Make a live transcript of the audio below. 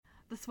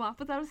The swamp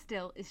without a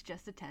still is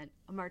just a tent.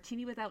 A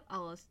martini without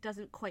olives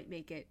doesn't quite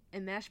make it.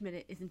 And MASH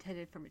Minute is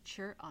intended for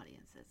mature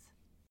audiences.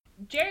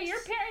 Jerry,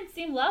 your parents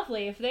seem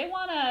lovely. If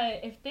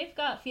they've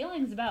got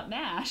feelings about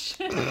MASH.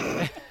 Put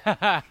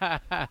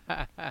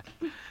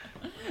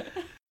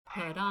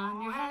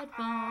on your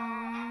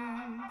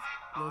headphones,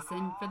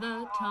 listen for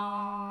the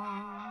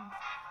tones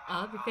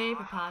of your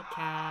favorite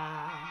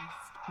podcast,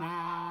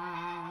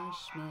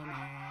 MASH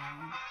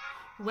Minute.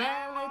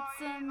 Well,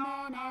 it's a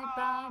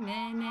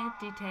minute-by-minute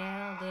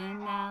detailed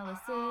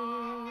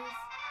analysis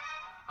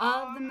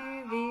of the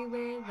movie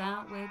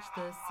without which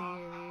the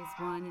series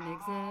wouldn't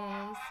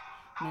exist.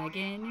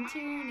 Megan and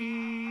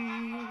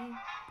Tierney,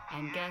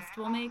 and guest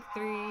will make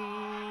 3.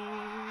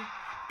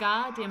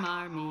 Goddamn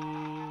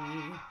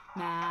army,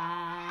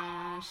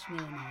 MASH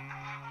Minute.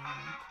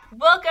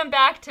 Welcome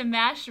back to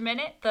MASH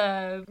Minute,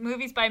 the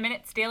Movies by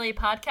Minutes daily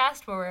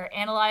podcast where we're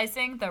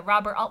analyzing the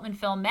Robert Altman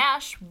film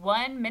MASH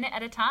 1 minute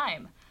at a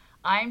time.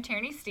 I'm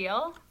Tierney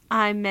Steele.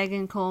 I'm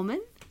Megan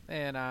Coleman.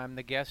 And I'm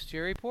the guest,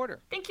 Jerry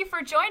Porter. Thank you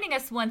for joining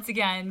us once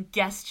again,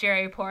 guest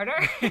Jerry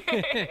Porter.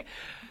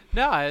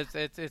 No,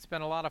 it's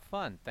been a lot of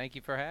fun. Thank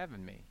you for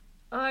having me.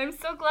 I'm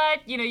so glad,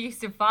 you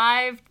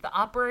survived the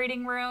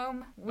operating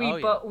room.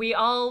 We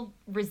all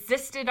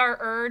resisted our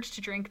urge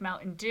to drink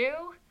Mountain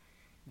Dew.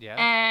 Yeah.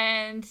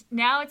 And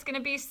now it's going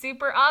to be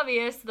super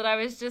obvious that I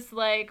was just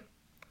like,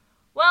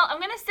 well, I'm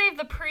going to save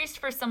the priest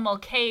for some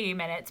Mulcahy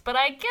minutes, but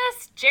I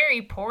guess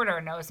Jerry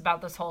Porter knows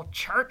about this whole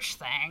church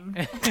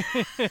thing.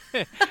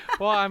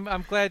 Well,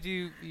 I'm glad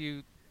you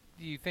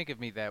think of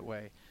me that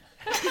way.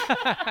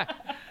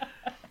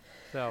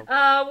 So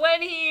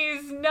when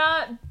he's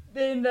not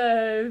in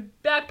the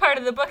back part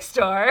of the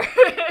bookstore.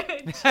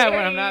 When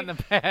I'm not in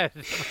the back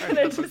part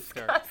of the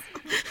bookstore.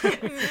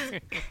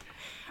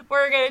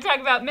 We're going to talk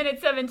about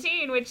minute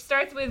 17, which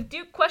starts with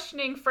Duke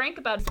questioning Frank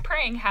about his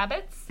praying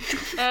habits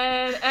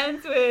and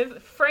ends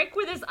with Frank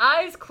with his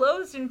eyes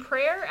closed in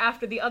prayer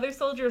after the other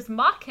soldiers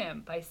mock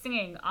him by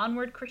singing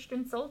Onward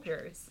Christian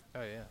Soldiers.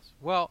 Oh, yes.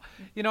 Well,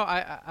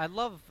 I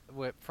love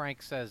what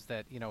Frank says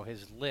that,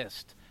 his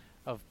list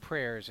of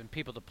prayers and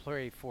people to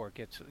pray for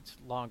it's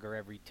longer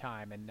every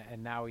time,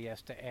 and now he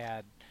has to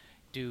add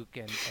Duke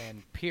and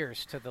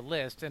Pierce to the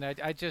list, and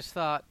I just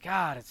thought,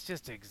 God, it's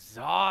just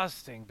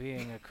exhausting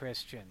being a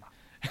Christian.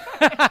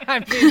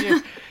 I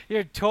mean,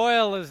 your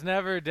toil is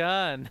never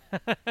done.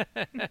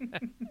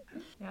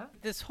 Yeah.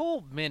 This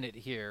whole minute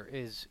here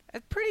is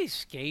pretty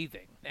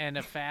scathing and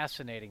a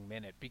fascinating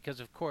minute because,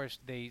 of course,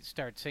 they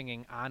start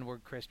singing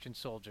Onward Christian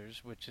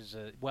Soldiers, which is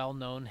a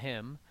well-known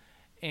hymn.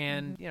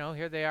 And,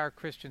 here they are,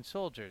 Christian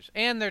soldiers.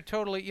 And they're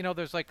totally,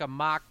 there's like a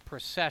mock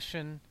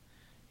procession.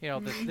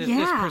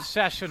 This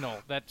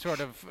processional that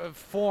sort of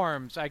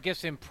forms, I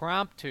guess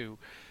impromptu,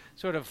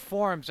 sort of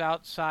forms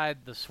outside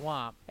the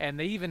swamp. And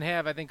they even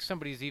have, I think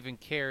somebody's even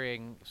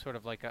carrying sort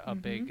of like a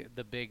big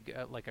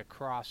like a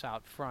cross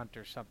out front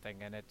or something.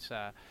 And it's,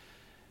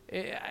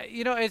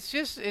 it's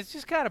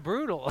just kind of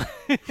brutal.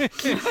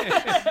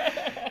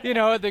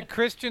 The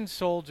Christian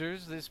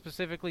soldiers, they're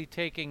specifically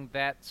taking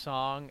that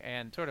song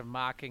and sort of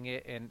mocking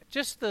it. And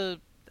just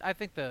I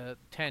think the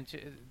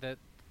tension, the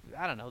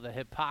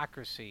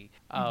hypocrisy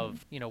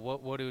of,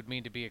 what it would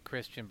mean to be a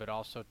Christian, but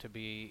also to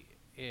be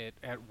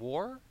at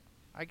war,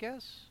 I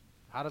guess.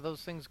 How do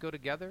those things go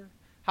together?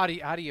 How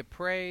do you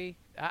pray?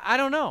 I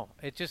don't know.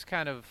 It just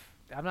kind of,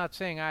 I'm not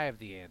saying I have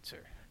the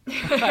answer.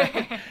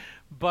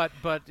 But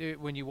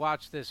when you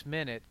watch this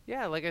minute,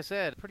 yeah, like I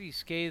said, pretty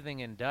scathing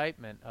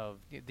indictment of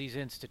these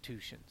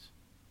institutions.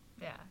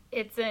 Yeah.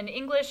 It's an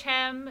English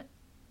hymn.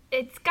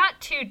 It's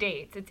got 2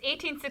 dates. It's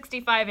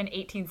 1865 and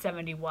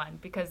 1871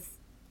 because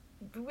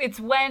it's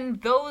when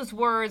those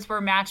words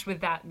were matched with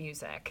that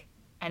music,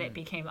 and it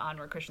became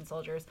Onward Christian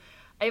Soldiers.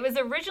 It was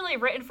originally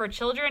written for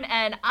children,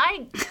 and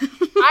I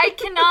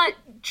cannot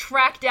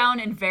track down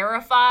and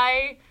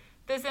verify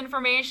this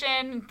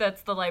information.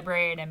 That's the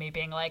librarian in me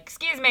being like,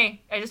 excuse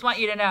me, I just want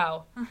you to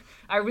know.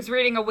 I was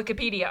reading a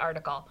Wikipedia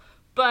article.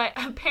 But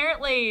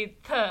apparently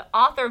the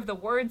author of the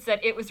words said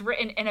it was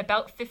written in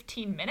about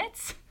 15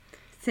 minutes.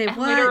 Say and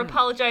what? later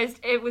apologized.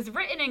 It was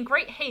written in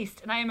great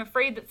haste, and I am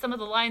afraid that some of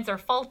the lines are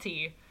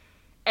faulty.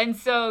 And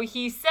so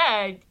he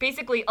said,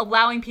 basically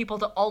allowing people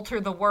to alter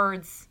the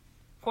words,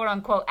 quote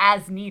unquote,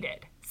 as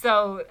needed.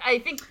 So I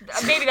think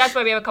maybe that's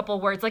why we have a couple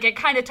of words. Like, it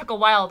kind of took a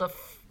while to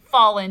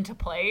fall into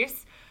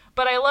place.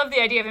 But I love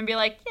the idea of him being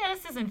like, yeah,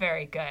 this isn't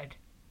very good.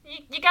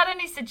 You got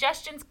any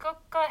suggestions? Go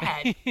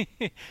ahead.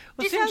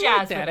 Do some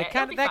jazz with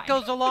it. That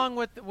goes along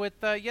with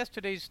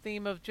yesterday's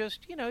theme of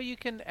just, you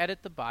can edit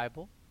the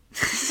Bible.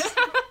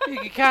 You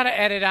can kind of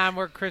edit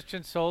Onward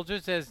Christian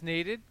Soldiers as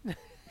needed.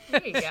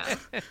 There you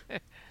go.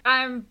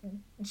 I'm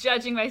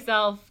judging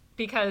myself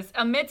because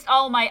amidst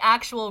all my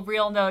actual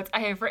real notes,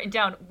 I have written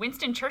down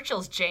Winston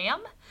Churchill's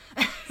Jam.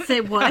 Say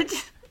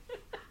what?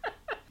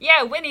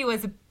 Yeah, Winnie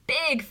was a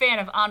big fan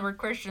of Onward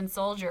Christian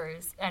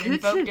Soldiers and Good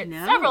invoked to it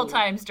know. several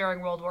times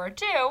during World War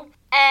II.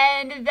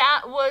 And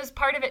that was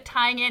part of it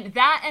tying in.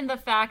 That and the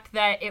fact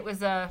that it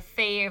was a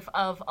fave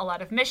of a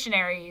lot of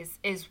missionaries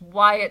is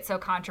why it's so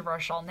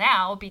controversial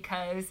now,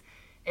 because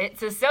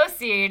it's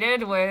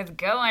associated with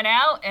going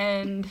out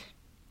and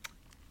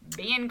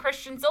being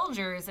Christian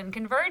soldiers and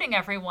converting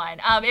everyone.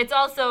 It's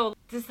also,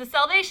 does the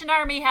Salvation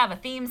Army have a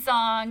theme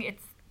song?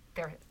 It's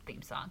their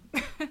theme song.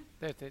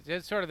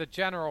 It's sort of the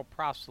general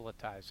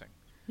proselytizing.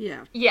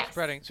 Yeah. Yes.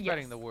 Spreading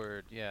yes. the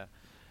word, yeah.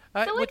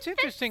 So What's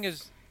interesting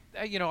is,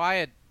 I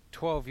had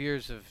 12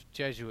 years of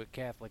Jesuit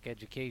Catholic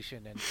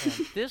education, and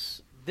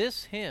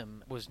this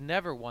hymn was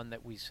never one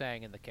that we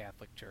sang in the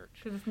Catholic Church.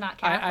 Because it's not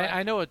Catholic.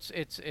 I know it's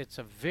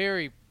a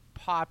very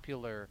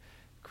popular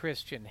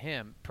Christian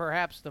hymn,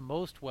 perhaps the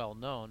most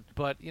well-known,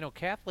 but,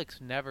 Catholics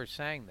never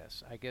sang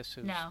this. I guess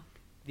it was... No.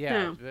 Yeah,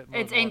 No.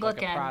 It's more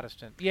Anglican. Like a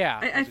Protestant.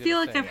 Yeah. I feel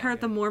like I've heard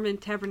the Mormon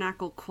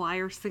Tabernacle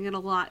Choir sing it a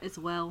lot as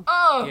well.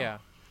 Oh! Yeah.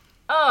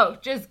 Oh,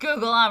 just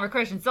Google on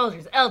Christian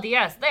Soldiers,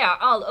 LDS. They are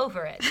all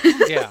over it.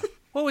 Yeah.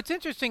 Well, what's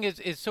interesting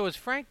is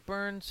Frank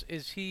Burns,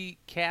 is he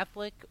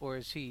Catholic or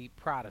is he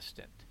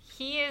Protestant?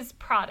 He is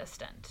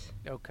Protestant.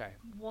 Okay.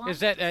 Want Is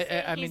that to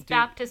say I mean, he's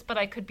Baptist, but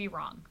I could be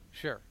wrong.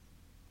 Sure.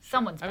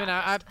 Someone's I mean,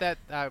 Baptist.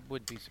 I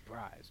would be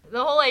surprised.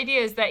 The whole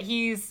idea is that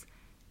he's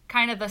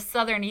kind of the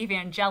Southern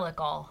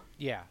evangelical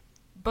Yeah.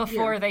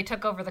 before they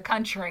took over the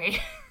country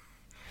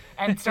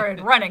and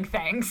started running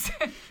things.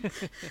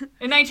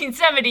 In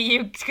 1970,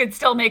 you could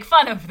still make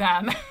fun of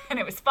them, and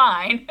it was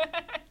fine.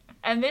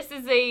 And this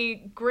is a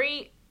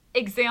great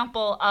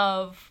example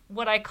of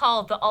what I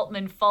call the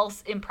Altman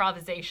false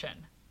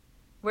improvisation,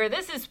 where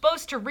this is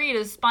supposed to read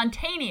as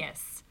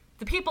spontaneous.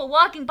 The people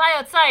walking by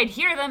outside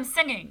hear them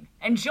singing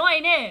and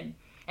join in.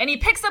 And he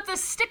picks up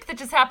this stick that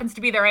just happens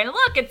to be there, and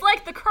look, it's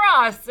like the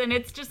cross. And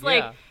it's just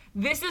like,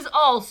 this is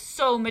all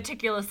so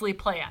meticulously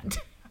planned.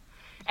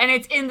 And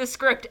it's in the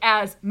script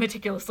as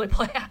meticulously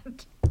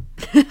planned.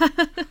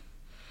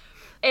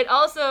 It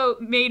also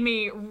made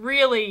me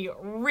really,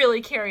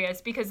 really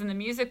curious, because in the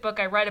music book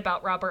I read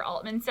about Robert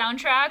Altman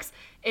soundtracks,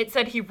 it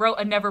said he wrote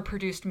a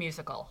never-produced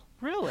musical.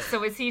 Really?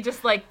 So is he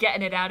just, like,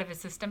 getting it out of his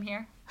system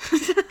here?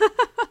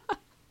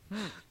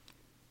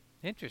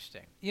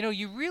 Interesting.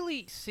 You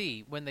really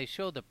see when they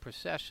show the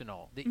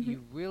processional that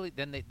you really,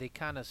 then they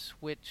kind of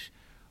switch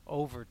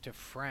over to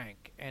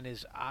Frank, and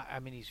he's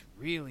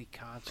really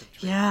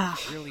concentrating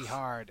really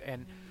hard,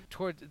 and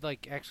toward,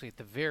 like, actually at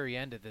the very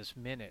end of this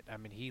minute, I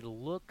mean, he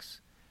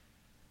looks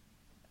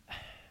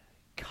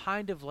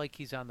kind of like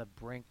he's on the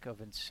brink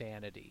of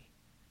insanity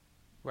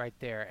right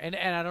there, and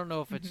I don't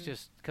know if it's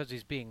just because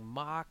he's being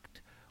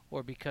mocked,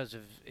 or because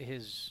of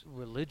his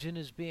religion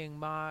is being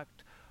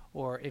mocked,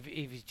 or if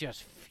he's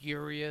just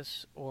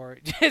furious, or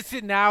just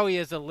now he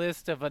has a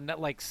list of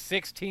like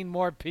 16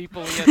 more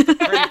people he has to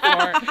pray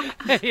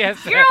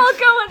for. You're all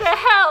going to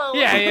hell.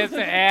 Yeah, he has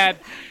to add.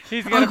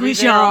 He's going to be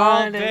there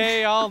all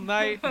day, all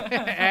night,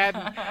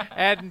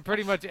 adding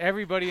pretty much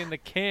everybody in the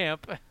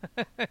camp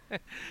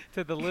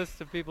to the list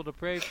of people to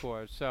pray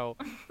for. So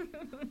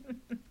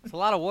it's a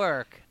lot of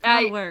work.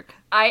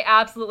 I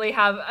absolutely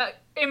have.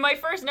 In my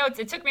first notes,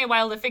 it took me a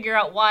while to figure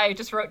out why I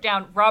just wrote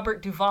down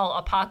Robert Duvall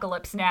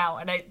Apocalypse Now,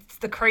 and it's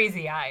the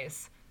crazy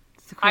eyes.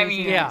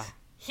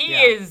 He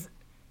is.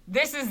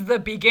 This is the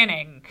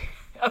beginning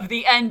of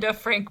the end of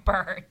Frank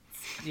Burns.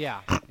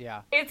 Yeah.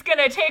 It's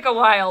gonna take a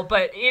while,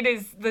 but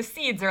the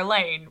seeds are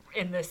laying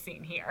in this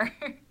scene here.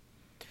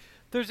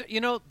 There's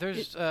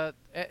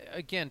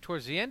again,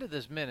 towards the end of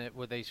this minute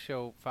where they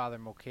show Father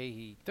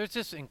Mulcahy, there's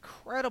this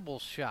incredible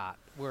shot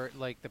where,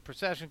 like, the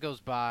procession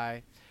goes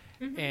by,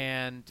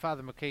 and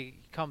Father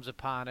Mulcahy comes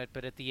upon it,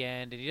 but at the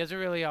end, and he doesn't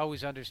really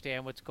always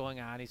understand what's going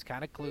on. He's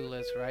kind of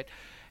clueless, right?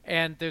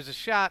 And there's a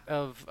shot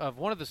of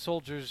one of the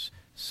soldiers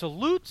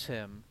salutes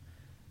him,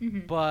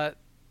 but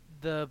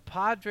the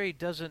padre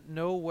doesn't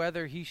know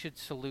whether he should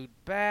salute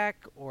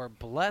back or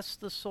bless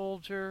the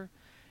soldier,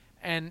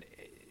 and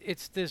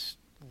it's this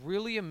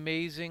really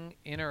amazing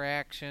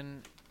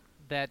interaction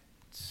that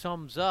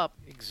sums up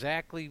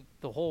exactly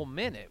the whole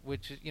minute,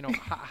 which is,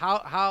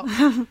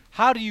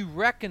 how do you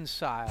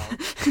reconcile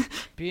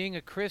being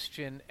a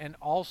Christian and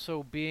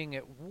also being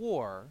at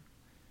war,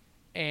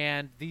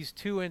 and these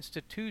two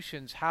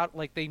institutions, how,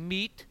 like, they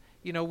meet.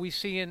 We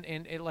see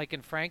in like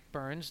in Frank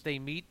Burns, they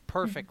meet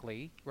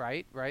perfectly,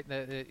 right?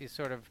 The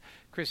sort of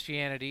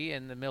Christianity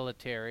and the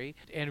military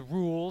and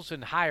rules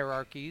and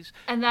hierarchies.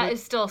 And that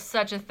is still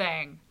such a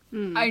thing.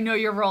 I know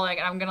you're rolling,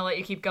 and I'm going to let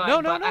you keep going.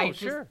 No,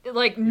 sure.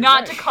 Like, you're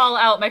not right. To call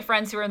out my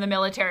friends who are in the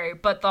military,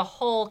 but the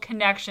whole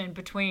connection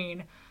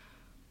between,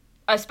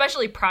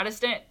 especially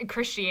Protestant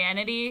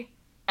Christianity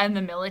and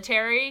the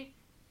military,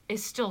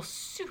 is still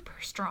super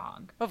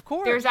strong. Of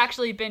course. There's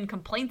actually been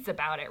complaints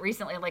about it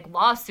recently, like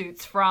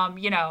lawsuits from,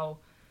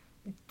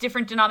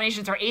 different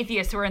denominations or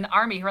atheists who are in the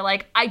army who are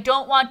like, I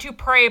don't want to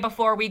pray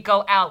before we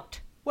go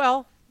out.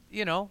 Well,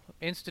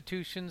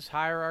 institutions,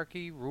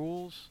 hierarchy,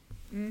 rules,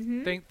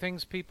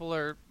 things people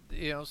are,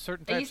 certain types of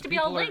people they used to be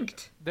all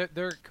linked.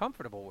 They're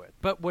comfortable with.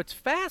 But what's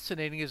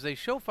fascinating is they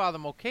show Father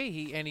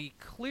Mulcahy, and he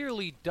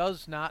clearly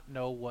does not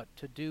know what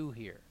to do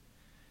here.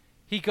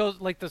 he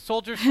goes like the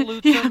soldier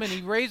salutes him and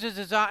he raises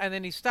his eye and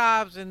then he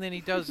stops and then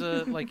he does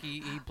a like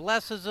he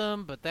blesses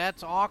him, but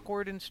that's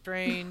awkward and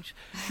strange,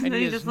 and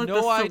he has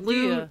no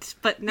idea.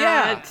 But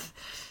not.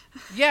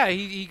 Yeah,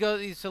 he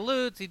goes, he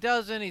salutes, he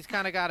doesn't, he's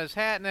kind of got his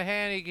hat in the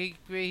hand,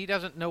 he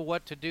doesn't know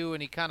what to do,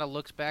 and he kind of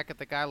looks back at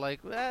the guy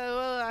like,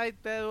 well,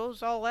 what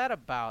was all that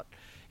about?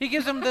 He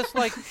gives him this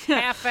like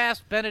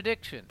half-assed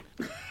benediction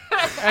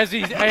as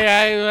he's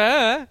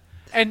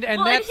and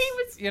well, that's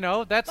and he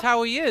was, that's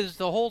how he is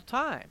the whole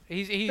time.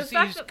 He's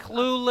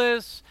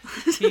clueless.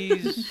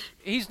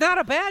 He's not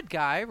a bad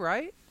guy,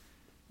 right?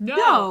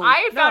 No.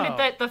 I found it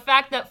that the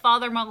fact that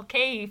Father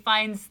Mulcahy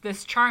finds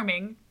this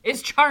charming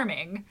is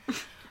charming.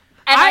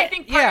 And I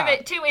think part of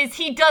it too is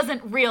he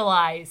doesn't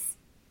realize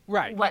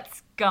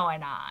what's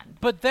going on.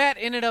 But that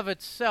in and of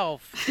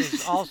itself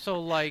is also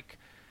like,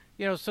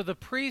 so the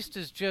priest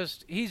is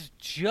he's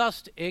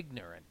just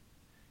ignorant.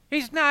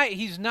 He's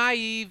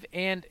naive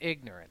and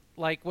ignorant.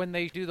 Like when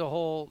they do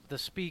the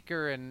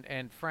speaker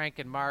and Frank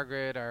and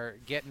Margaret are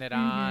getting it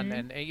on,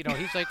 and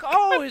he's like,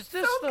 oh, is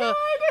this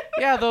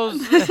those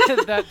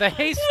the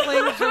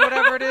Hastelings or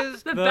whatever it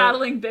is, the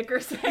battling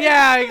Bickerson.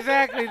 Yeah,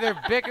 exactly. They're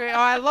bickering. Oh,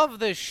 I love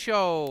this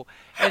show.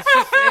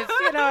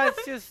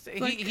 It's just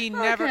he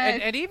never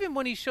and even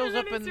when he shows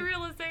up in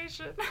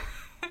realization.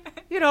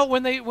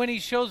 When he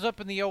shows up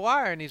in the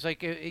OR and he's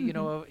like,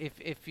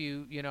 if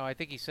you, I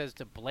think he says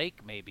to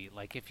Blake maybe,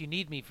 like, if you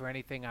need me for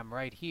anything, I'm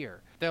right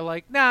here. They're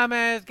like, nah,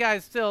 man, this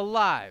guy's still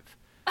alive.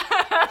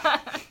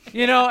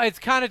 It's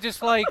kind of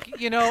just like,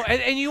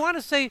 and you want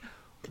to say,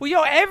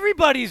 well,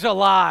 everybody's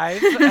alive,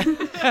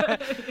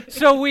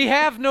 so we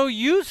have no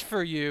use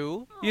for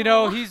you.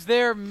 He's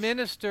there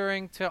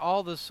ministering to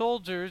all the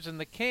soldiers in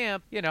the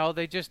camp.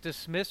 They just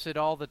dismiss it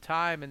all the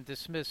time and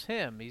dismiss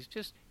him.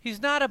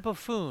 He's not a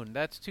buffoon.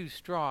 That's too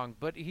strong,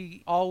 but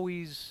he's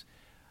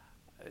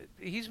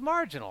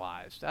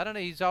marginalized. I don't know.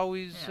 He's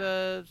always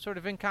sort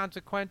of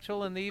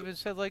inconsequential, and they even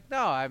said, like,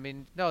 no,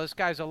 this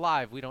guy's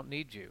alive. We don't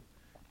need you.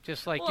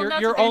 Just like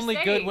you're only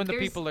good when the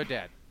people are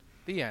dead.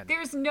 The end.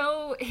 There's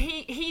no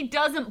he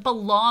doesn't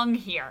belong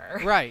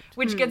here. Right.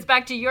 Which gets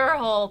back to your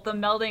the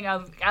melding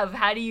of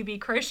how do you be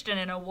Christian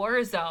in a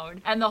war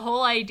zone, and the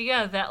whole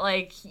idea that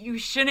like you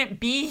shouldn't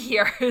be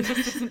here.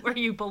 This isn't where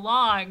you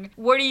belong.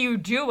 What are you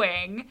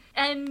doing?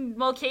 And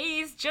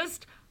Mulcahy's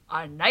just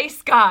a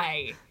nice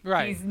guy.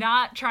 Right. He's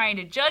not trying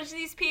to judge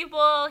these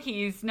people.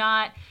 He's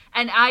not.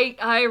 And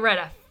I read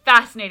a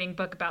fascinating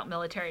book about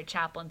military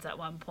chaplains at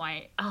one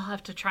point. I'll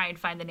have to try and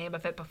find the name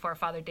of it before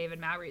Father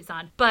David Mowry's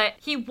on. But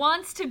he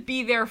wants to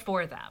be there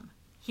for them.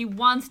 He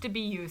wants to be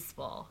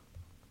useful.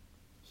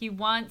 He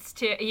wants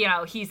to,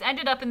 he's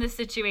ended up in this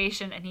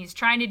situation and he's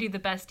trying to do the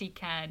best he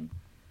can.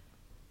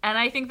 And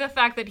I think the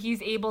fact that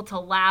he's able to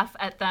laugh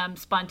at them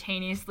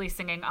spontaneously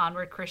singing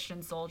Onward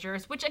Christian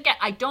Soldiers, which again,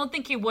 I don't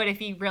think he would if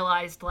he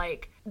realized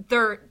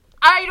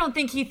I don't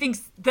think he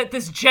thinks that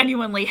this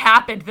genuinely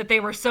happened, that they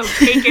were so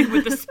taken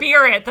with the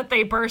spirit that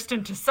they burst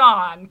into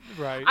song.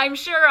 Right. I'm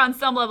sure on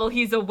some level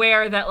he's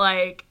aware that,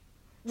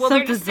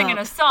 they're just singing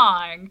a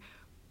song.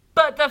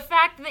 But the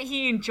fact that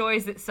he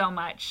enjoys it so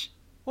much.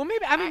 Well,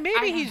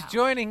 maybe he's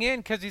joining in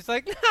because he's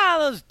like,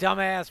 those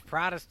dumbass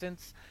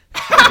Protestants.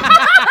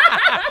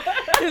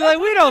 He's like,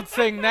 we don't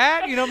sing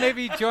that.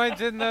 Maybe he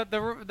joins in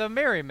the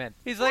merriment.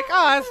 He's like,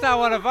 oh, that's not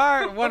one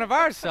of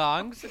our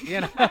songs.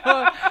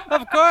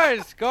 Of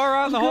course, go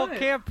around the whole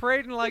camp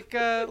parading like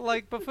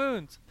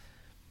buffoons.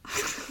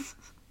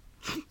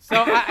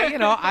 So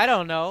I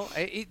don't know.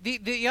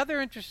 The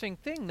other interesting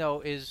thing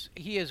though is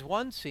he has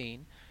one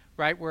scene,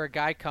 right, where a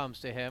guy comes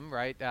to him,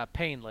 right,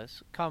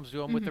 painless, comes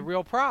to him with a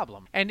real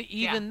problem, and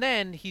even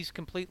then he's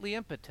completely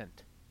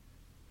impotent.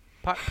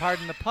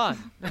 Pardon the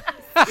pun.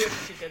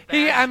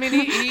 He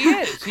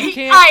is. He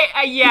can't.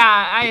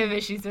 I have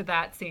issues with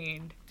that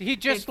scene. He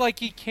just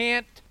he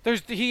can't.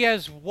 He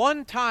has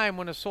one time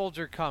when a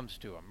soldier comes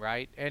to him,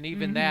 right, and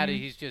even that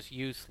he's just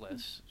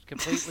useless,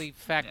 completely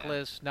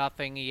feckless,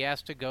 nothing. He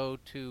has to go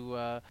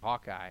to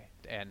Hawkeye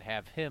and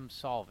have him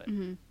solve it.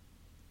 Mm-hmm.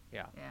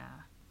 Yeah.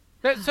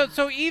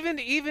 So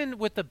even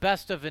with the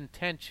best of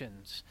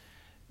intentions,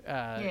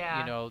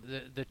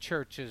 the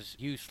church is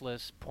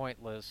useless,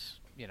 pointless.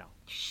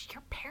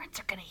 Your parents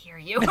are gonna hear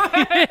you.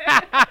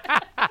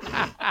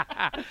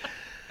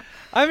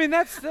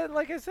 That's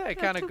like I said, it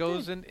kind of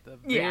goes in the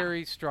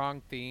very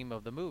strong theme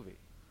of the movie.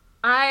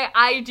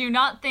 I do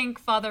not think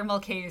Father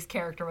Mulcahy's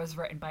character was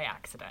written by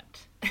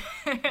accident.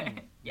 Yes.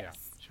 Yeah,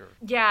 sure.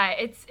 Yeah,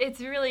 it's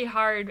really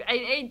hard.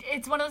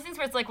 It's one of those things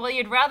where it's like, well,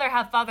 you'd rather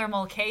have Father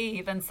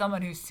Mulcahy than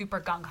someone who's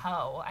super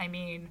gung-ho.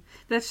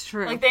 That's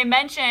true. Like they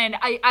mentioned,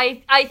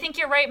 I think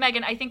you're right,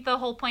 Megan. I think the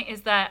whole point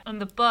is that in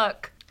the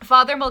book,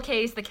 Father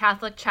Mulcahy is the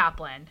Catholic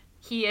chaplain.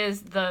 He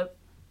is the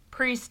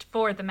priest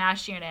for the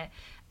MASH unit.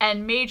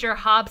 And Major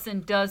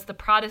Hobson does the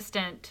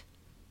Protestant...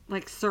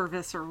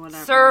 service or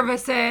whatever.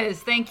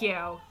 Services, thank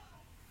you.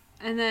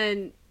 And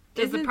then...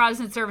 Does the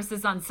Protestant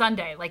services on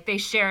Sunday. They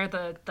share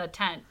the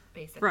tent.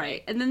 basically.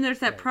 Right. And then there's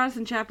that Right.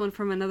 Protestant chaplain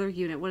from another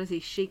unit. What is he,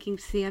 Shaking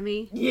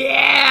Sammy?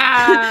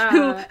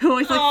 Yeah! who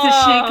always likes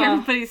to shake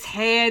everybody's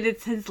hand and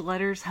sends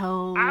letters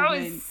home. I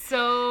was and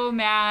so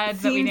mad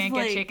that we seems didn't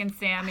like- get Shaken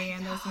Sammy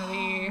in this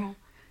movie. Oh,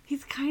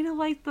 he's kind of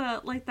like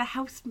the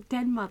house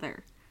den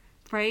mother,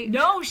 right?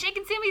 No,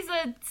 Shaken Sammy's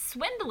a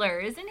swindler,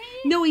 isn't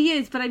he? No, he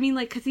is, but I mean,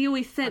 like, because he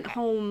always sent Okay.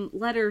 home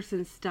letters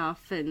and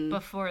stuff, and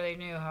Before they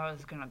knew how it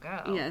was gonna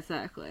go. yeah,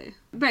 exactly.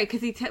 Right,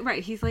 because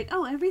he's like,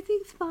 oh,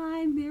 everything's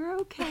fine, they're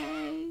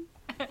okay.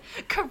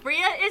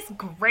 Korea is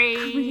great.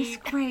 Everything's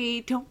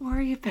great. Don't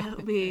worry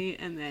about me.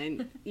 And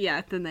then,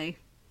 then they,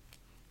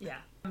 Yeah.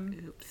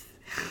 oops.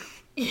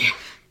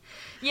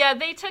 Yeah,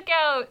 they took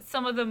out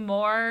some of the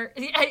more.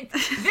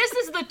 This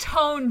is the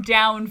toned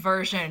down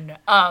version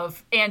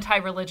of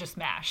anti-religious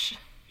MASH,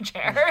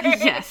 Jared.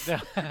 Yes.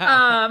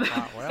 well.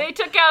 They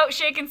took out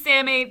Shaken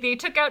Sammy. They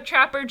took out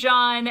Trapper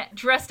John,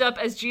 dressed up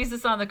as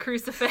Jesus on the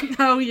crucifix,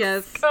 Oh,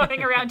 yes.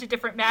 going around to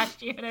different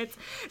MASH units,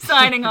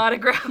 signing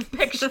autograph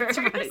pictures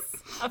right.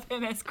 of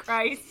him as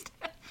Christ.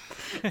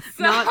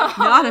 So,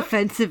 Not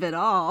offensive at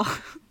all.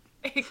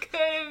 it could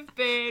have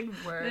been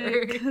It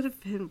worse. could have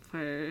been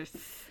worse.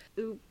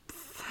 Oops.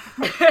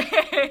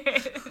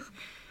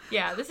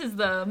 Yeah, this is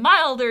the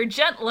milder,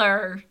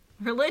 gentler,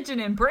 religion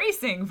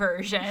embracing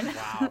version.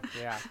 Wow.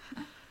 Yeah.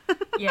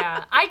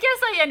 Yeah, I guess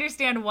I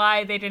understand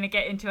why they didn't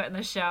get into it in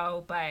the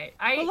show, but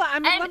you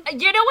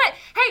know what?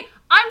 Hey,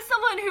 I'm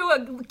someone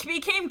who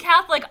became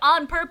Catholic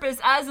on purpose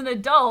as an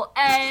adult,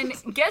 and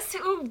guess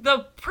who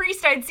the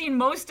priest I'd seen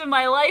most of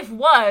my life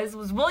was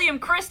William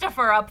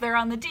Christopher up there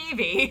on the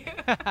TV.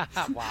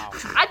 Wow.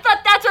 I thought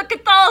that's what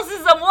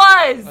Catholicism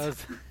was.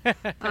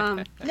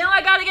 Was- Now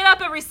I gotta get up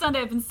every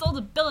Sunday. I've been sold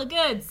a bill of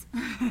goods.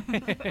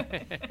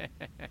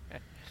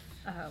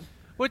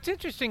 What's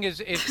interesting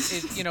is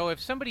if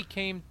somebody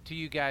came to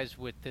you guys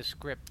with this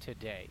script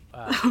today,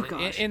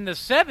 gosh. in the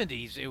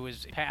 70s it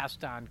was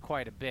passed on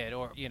quite a bit,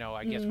 or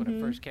I guess when it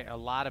first came, a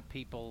lot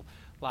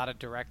of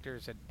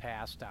directors had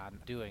passed on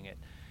doing it.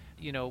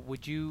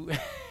 Would you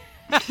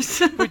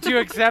would you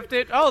accept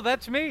it? Oh,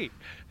 that's me.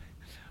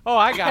 Oh,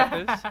 I got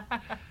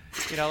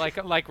this.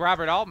 Like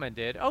Robert Altman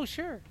did. Oh,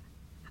 sure,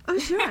 Oh,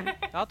 sure.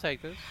 I'll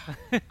take this.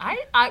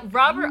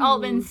 Robert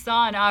Altman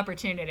saw an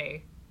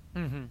opportunity.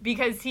 Mm-hmm.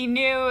 Because he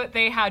knew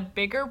they had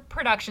bigger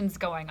productions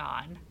going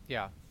on,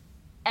 Yeah.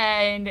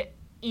 and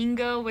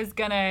Ingo was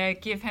gonna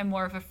give him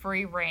more of a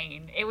free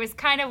rein. It was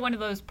kind of one of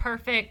those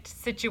perfect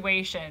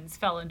situations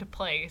fell into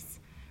place.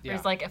 Where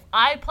it's Yeah. like, if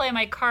I play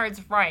my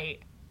cards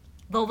right,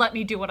 they'll let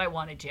me do what I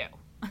want to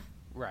do.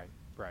 Right.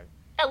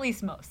 At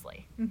least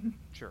mostly.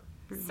 Sure.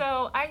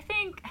 So I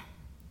think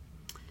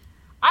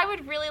I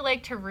would really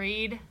like to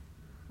read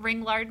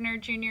Ring Lardner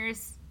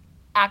Jr.'s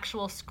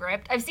actual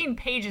script. I've seen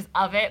pages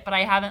of it, but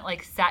I haven't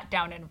sat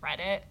down and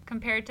read it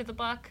compared to the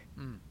book.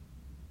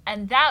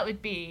 And that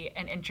would be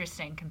an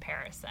interesting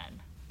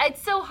comparison. It's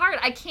so hard.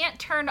 I can't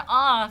turn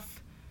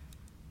off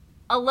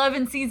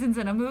 11 seasons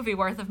in a movie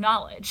worth of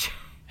knowledge.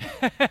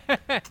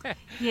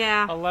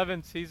 Yeah.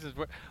 11 seasons.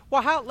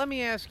 Well, let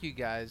me ask you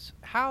guys,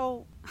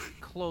 how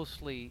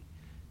closely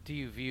do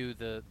you view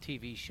the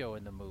TV show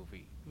and the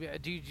movie?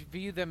 Do you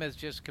view them as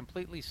just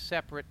completely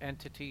separate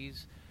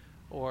entities,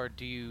 or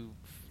do you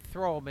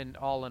throw them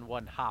all in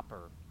one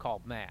hopper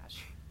called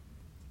MASH?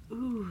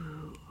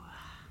 Ooh.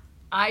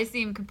 I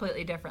see them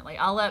completely differently.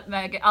 I'll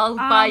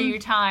buy you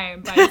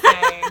time by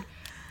saying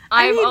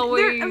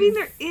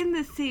they're in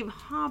the same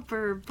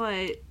hopper,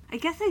 but I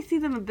guess I see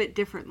them a bit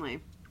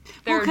differently.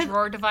 They're 'Cause-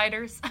 drawer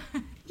dividers.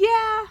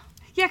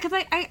 Yeah, because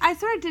I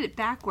sort of did it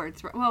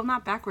backwards. Well,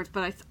 not backwards,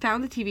 but I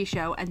found the TV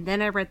show, and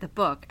then I read the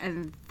book,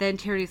 and then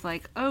Tierney's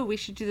like, oh, we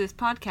should do this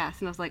podcast.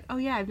 And I was like, oh,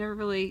 yeah, I've never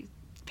really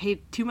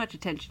paid too much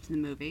attention to the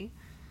movie.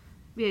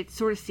 We had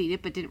sort of seen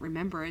it, but didn't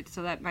remember it,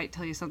 so that might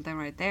tell you something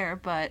right there.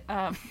 But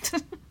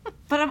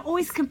but I'm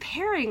always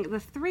comparing the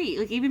three.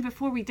 Like, even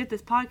before we did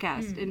this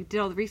podcast and did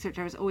all the research,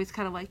 I was always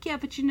kind of like, yeah,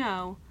 but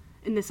in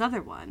this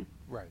other one.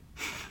 Right.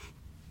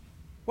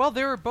 Well,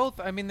 they were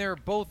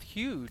both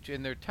huge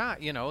in their time.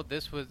 Didn't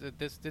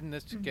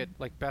this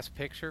get Best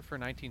Picture for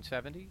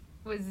 1970?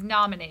 Was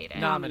nominated.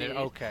 Nominated.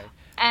 Okay.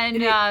 And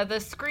the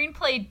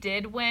screenplay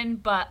did win,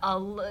 but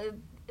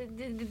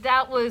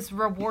that was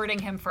rewarding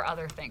him for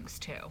other things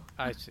too.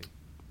 I see.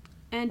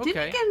 And didn't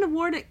Okay. it get an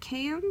award at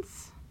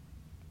Cannes?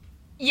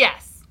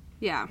 Yes.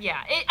 Yeah.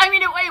 Yeah.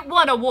 It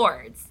won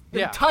awards.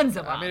 Yeah. Tons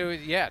of them.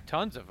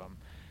 Tons of them.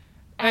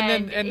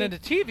 And then the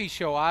TV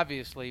show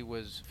obviously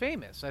was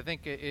famous. I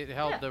think it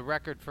held the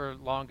record for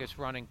longest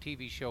running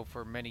TV show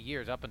for many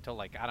years, up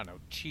until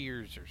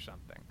Cheers or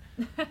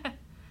something.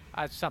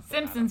 Something.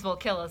 Simpsons will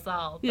kill us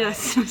all. But Yes.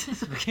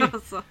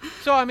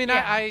 So I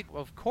Yeah.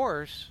 of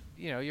course,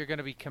 you're going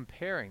to be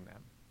comparing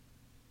them.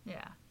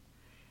 Yeah.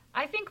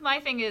 I think my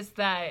thing is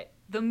that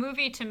the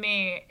movie to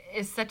me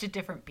is such a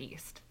different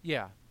beast.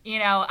 Yeah.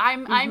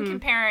 I'm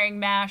comparing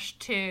MASH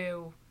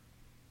to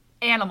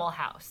Animal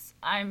House.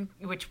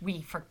 Which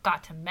we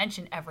forgot to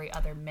mention every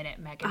other minute,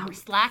 Megan. We're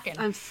slacking.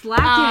 I'm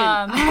slacking.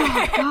 Oh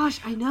my gosh,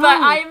 I know. But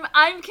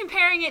I'm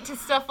comparing it to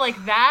stuff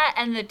like that,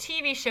 and the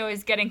TV show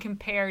is getting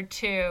compared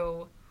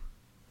to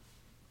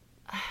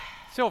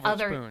Silver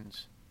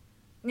Spoons.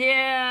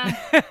 Yeah.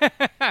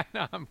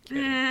 No, I'm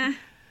kidding.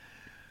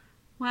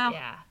 Well.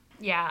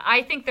 Yeah.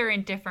 I think they're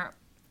in different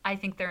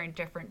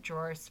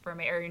drawers for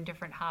me, or in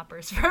different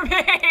hoppers for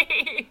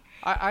me.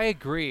 I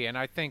agree, and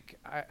I think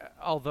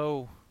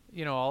although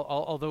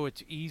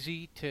it's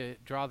easy to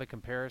draw the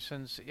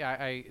comparisons,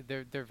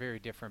 they're very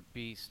different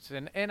beasts,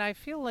 and I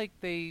feel like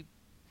they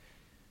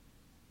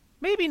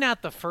maybe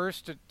not the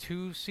first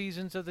 2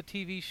 seasons of the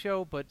TV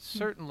show, but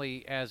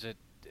certainly as it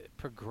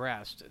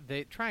progressed,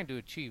 they're trying to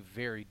achieve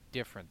very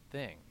different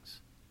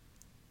things.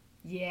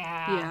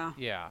 Yeah.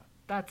 Yeah.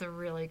 That's a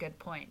really good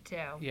point,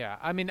 too. Yeah.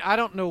 I mean, I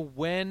don't know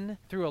when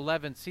through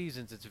 11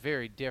 seasons it's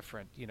very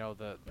different,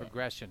 the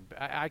progression.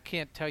 I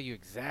can't tell you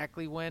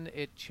exactly when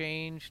it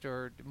changed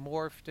or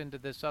morphed into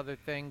this other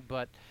thing,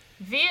 but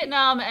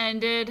Vietnam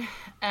ended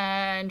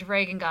and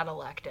Reagan got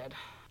elected.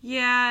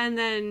 Yeah, and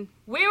then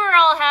we were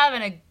all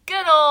having a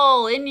good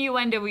old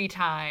innuendo-y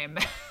time.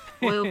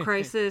 Oil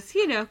crisis,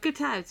 good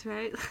times,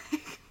 right?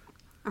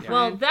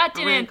 Well, that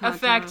didn't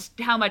affect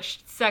how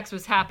much sex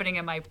was happening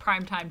in my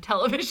primetime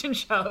television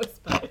shows,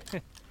 but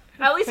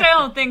at least I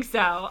don't think so.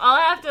 I'll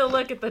have to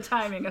look at the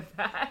timing of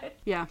that.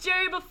 Yeah.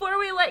 Jerry, before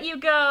we let you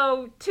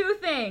go, 2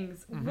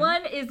 things.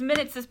 One is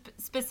minute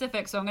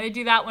specific, so I'm going to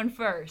do that one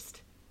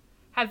first.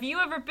 Have you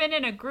ever been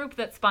in a group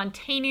that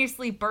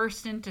spontaneously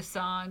burst into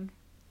song?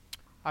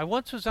 I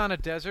once was on a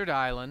desert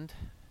island.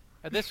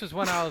 This was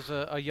when I was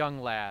a young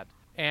lad.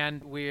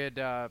 And we had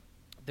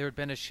there had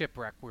been a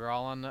shipwreck. We were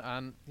all on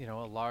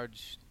a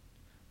large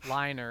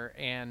liner,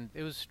 and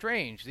it was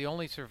strange. The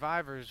only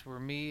survivors were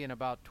me and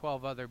about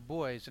 12 other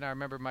boys. And I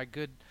remember my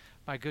good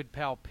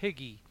pal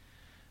Piggy.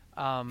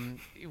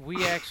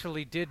 We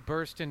actually did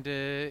burst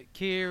into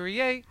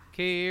Kyrie,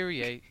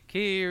 Kyrie,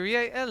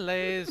 Kyrie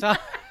eleison.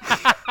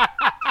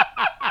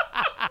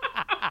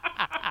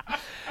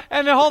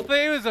 And the whole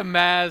thing was a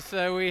mess.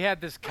 We had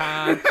this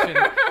conch,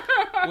 and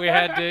we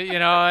had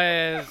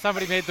to,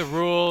 somebody made the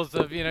rules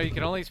of, you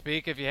can only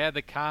speak if you had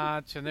the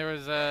conch, and there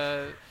was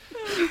that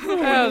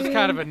was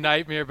kind of a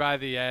nightmare by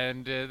the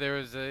end. There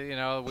was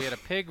we had a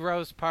pig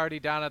roast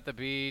party down at the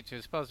beach. It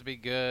was supposed to be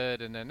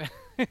good, and then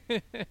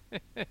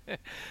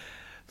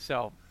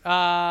so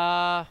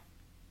no,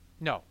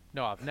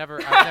 I've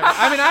never.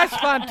 I mean, I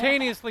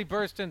spontaneously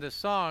burst into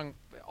song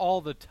all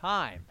the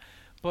time.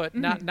 But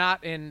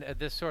not in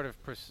this sort of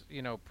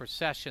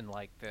procession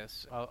like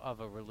this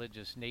of a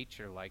religious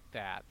nature like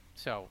that.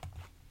 So,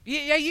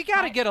 yeah, you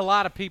got to get a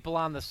lot of people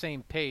on the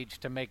same page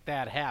to make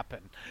that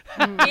happen.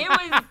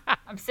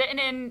 I'm sitting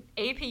in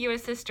AP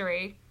US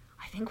History.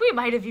 I think we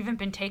might have even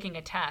been taking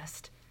a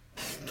test,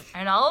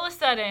 and all of a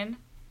sudden,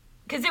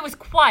 because it was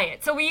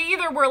quiet, so we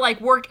either were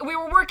we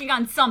were working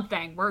on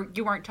something where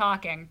you weren't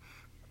talking,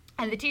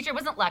 and the teacher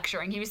wasn't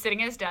lecturing. He was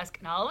sitting at his desk,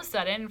 and all of a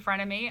sudden, in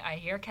front of me, I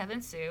hear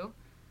Kevin Sue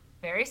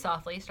very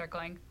softly start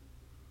going,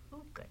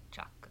 "Ooga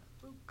chaka,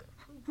 ooga,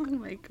 ooga, oh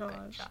my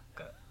gosh,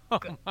 chaka, Oh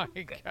ooga, my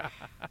ooga." God.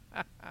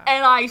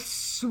 And I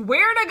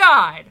swear to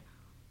God,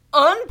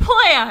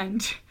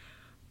 unplanned,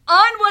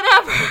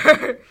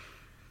 whatever,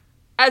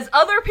 as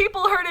other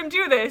people heard him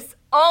do this,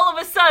 all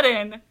of a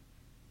sudden,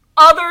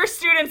 other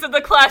students of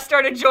the class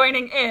started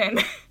joining in.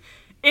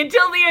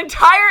 Until the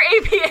entire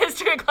AP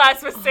History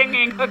class was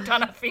singing Hooked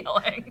on a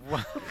Feeling.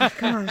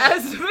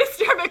 As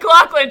Mr.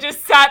 McLaughlin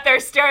just sat there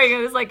staring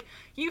and was like,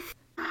 "You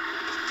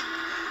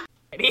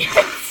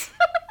idiots."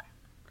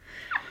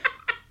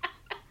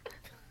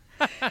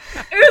 It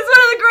was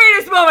one of the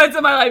greatest moments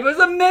of my life. It was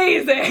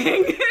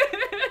amazing.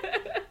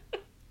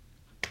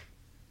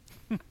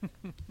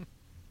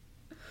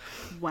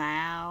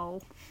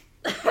 Wow.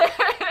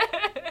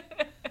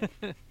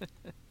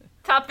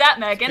 Top that,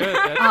 Megan.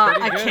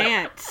 I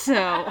can't,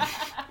 so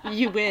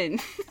you win.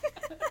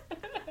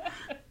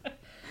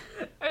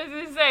 I was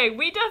going to say,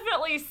 we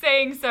definitely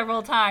sang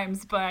several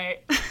times,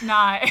 but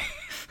not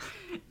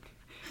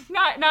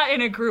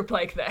in a group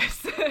like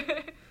this.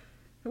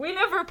 We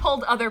never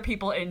pulled other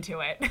people into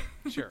it.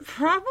 Sure.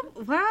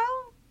 Probably,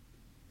 well,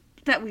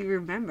 that we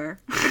remember.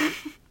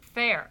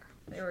 Fair.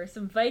 There were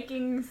some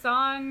Viking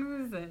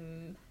songs,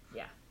 and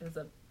yeah, it was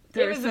a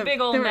big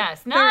old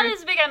mess. Not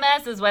as big a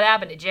mess as what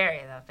happened to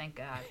Jerry, though, thank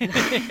God.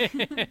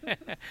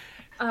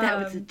 That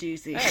was a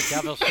doozy. That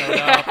devil showed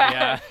up,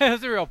 yeah. It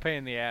was a real pain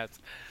in the ass.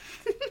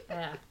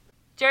 Yeah.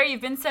 Jerry,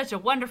 you've been such a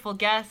wonderful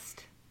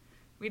guest.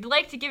 We'd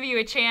like to give you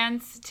a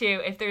chance to,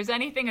 if there's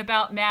anything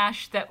about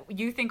MASH that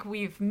you think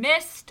we've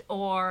missed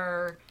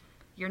or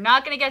you're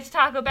not going to get to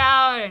talk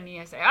about, and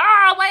you say,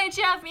 why didn't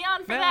you have me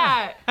on for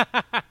that?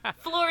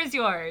 Floor is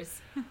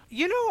yours.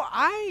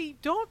 I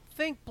don't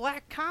think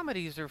black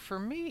comedies are for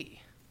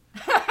me.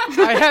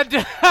 I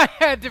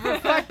had to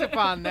reflect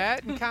upon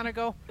that and kind of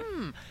go,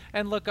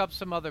 and look up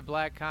some other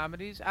black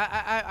comedies.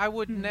 I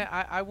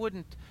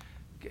wouldn't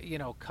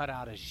cut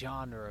out a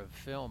genre of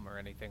film or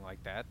anything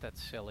like that.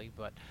 That's silly,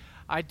 but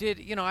I did,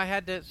 I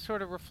had to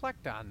sort of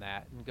reflect on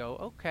that and go,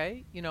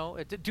 okay,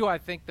 do I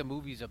think the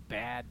movie's a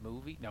bad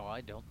movie? No,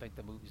 I don't think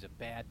the movie's a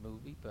bad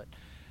movie, but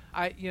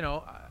I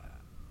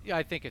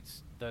think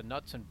it's the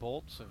nuts and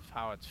bolts of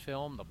how it's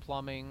filmed, the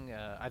plumbing.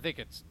 I think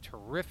it's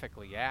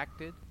terrifically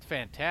acted. It's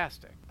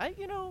fantastic.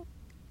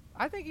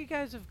 I think you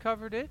guys have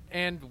covered it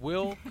and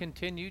will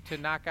continue to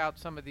knock out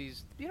some of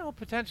these,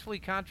 potentially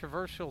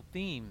controversial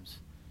themes.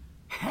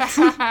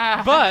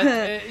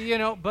 But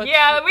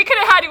yeah, we could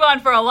have had you on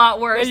for a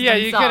lot worse. Yeah,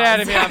 than you songs. could have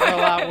had me on for a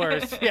lot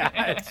worse.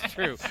 Yeah,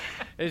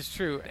 it's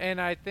true,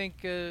 and I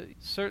think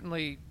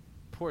certainly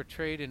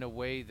portrayed in a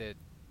way that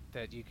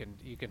you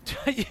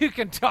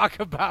can talk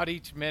about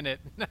each minute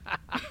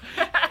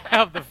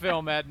of the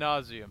film ad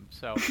nauseum.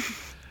 So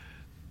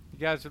you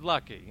guys are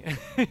lucky.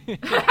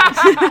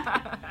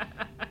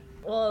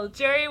 Well,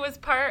 Jerry was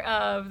part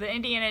of the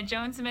Indiana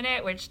Jones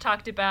Minute, which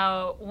talked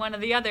about one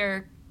of the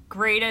other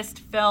greatest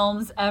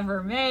films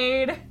ever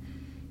made,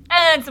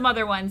 and some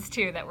other ones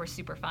too that were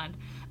super fun.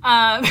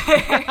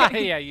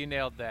 Yeah, you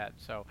nailed that.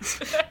 So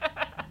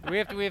we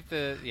have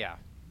to, yeah.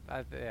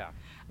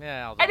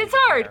 And it's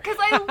hard because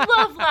I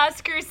love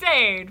Last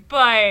Crusade,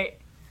 but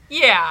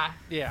yeah,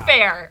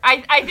 fair.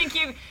 I think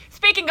you.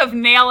 Speaking of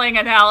nailing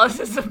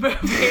analysis of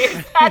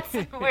movies, that's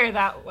where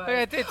that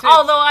was.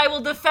 Although I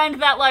will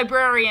defend that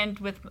librarian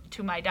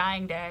to my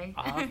dying day.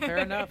 Fair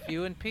enough.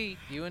 You and Pete.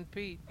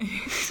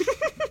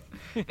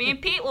 Me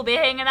and Pete will be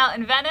hanging out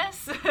in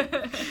Venice,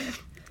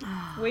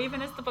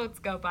 waving as the boats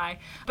go by.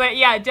 But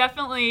yeah,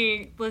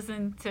 definitely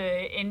listen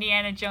to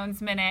Indiana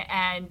Jones Minute,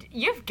 and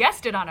you've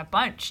guessed it on a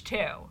bunch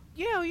too.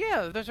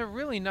 Yeah. There's a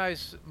really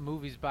nice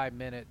Movies by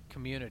Minute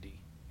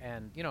community,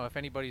 and if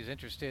anybody's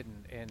interested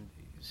in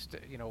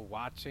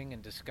watching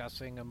and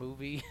discussing a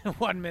movie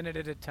 1 minute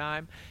at a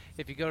time,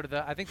 if you go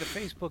to I think the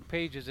Facebook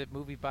page is at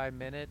Movie by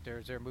Minute, or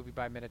is there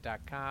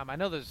moviebyminute.com? I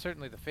know there's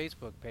certainly the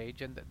Facebook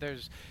page, and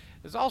there's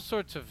all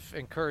sorts of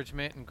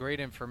encouragement and great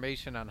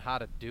information on how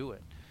to do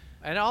it.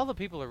 And all the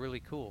people are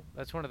really cool.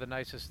 That's one of the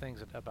nicest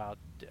things about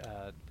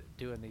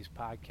doing these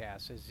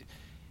podcasts is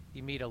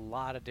you meet a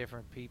lot of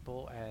different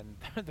people, and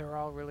they're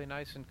all really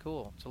nice and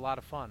cool. It's a lot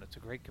of fun. It's a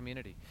great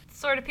community.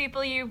 Sort of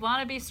people you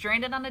want to be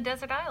stranded on a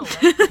desert island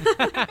with.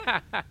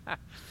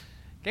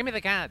 Give me the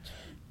cards.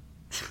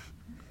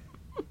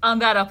 On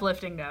that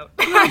uplifting note.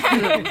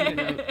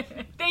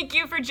 Thank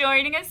you for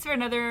joining us for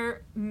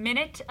another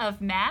minute of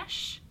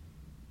MASH.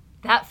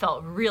 That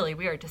felt really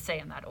weird to say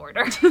in that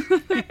order.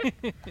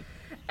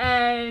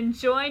 And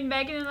join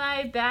Megan and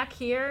I back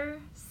here.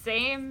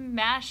 Same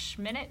MASH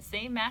minute,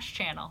 same MASH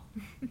channel.